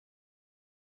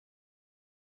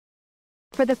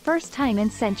For the first time in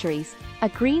centuries, a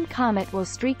green comet will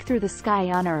streak through the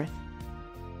sky on Earth.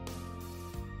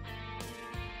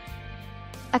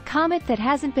 A comet that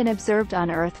hasn't been observed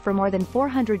on Earth for more than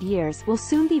 400 years will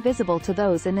soon be visible to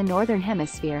those in the northern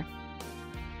hemisphere.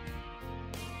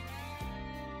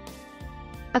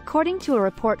 According to a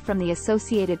report from the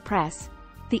Associated Press,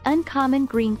 the uncommon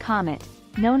green comet,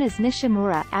 known as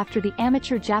Nishimura after the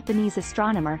amateur Japanese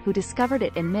astronomer who discovered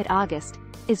it in mid-August,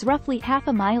 is roughly half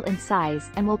a mile in size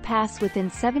and will pass within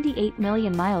 78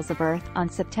 million miles of Earth on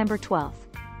September 12.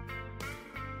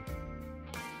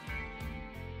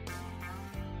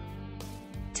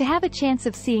 To have a chance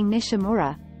of seeing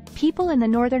Nishimura, people in the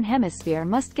northern hemisphere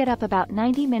must get up about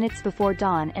 90 minutes before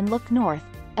dawn and look north,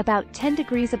 about 10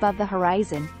 degrees above the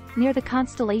horizon, near the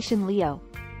constellation Leo.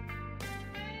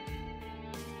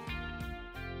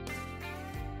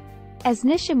 As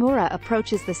Nishimura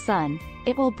approaches the Sun,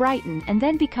 it will brighten and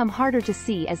then become harder to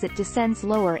see as it descends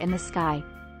lower in the sky.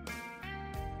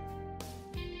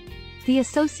 The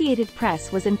Associated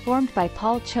Press was informed by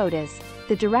Paul Chodas,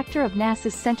 the director of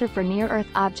NASA's Center for Near-Earth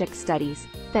Object Studies,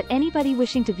 that anybody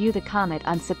wishing to view the comet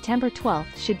on September 12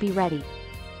 should be ready.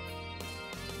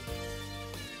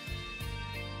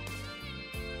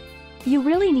 You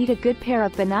really need a good pair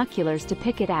of binoculars to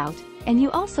pick it out, and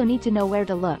you also need to know where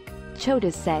to look,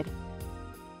 Chodas said.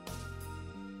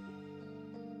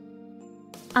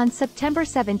 On September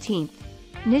 17,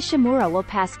 Nishimura will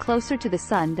pass closer to the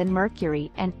Sun than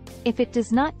Mercury and, if it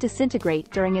does not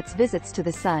disintegrate during its visits to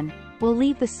the Sun, will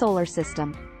leave the solar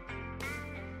system.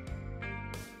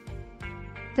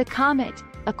 The comet,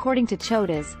 according to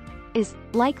Chodas, is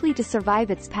likely to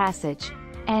survive its passage,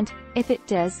 and, if it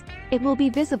does, it will be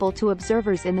visible to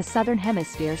observers in the southern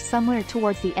hemisphere somewhere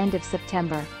towards the end of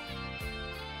September.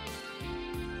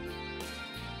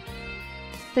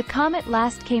 The comet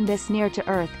last came this near to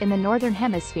Earth in the northern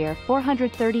hemisphere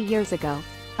 430 years ago,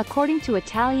 according to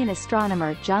Italian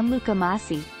astronomer Gianluca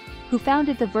Masi, who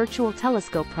founded the Virtual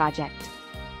Telescope project.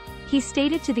 He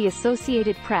stated to the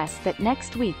Associated Press that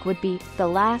next week would be the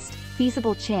last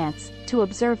feasible chance to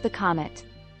observe the comet.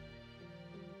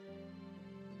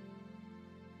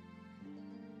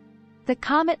 The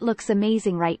comet looks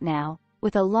amazing right now,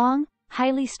 with a long,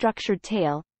 highly structured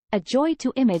tail, a joy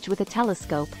to image with a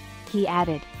telescope, he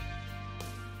added.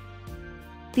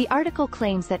 The article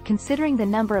claims that considering the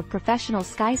number of professional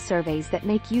sky surveys that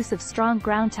make use of strong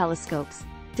ground telescopes,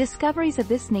 discoveries of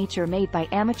this nature made by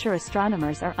amateur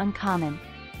astronomers are uncommon.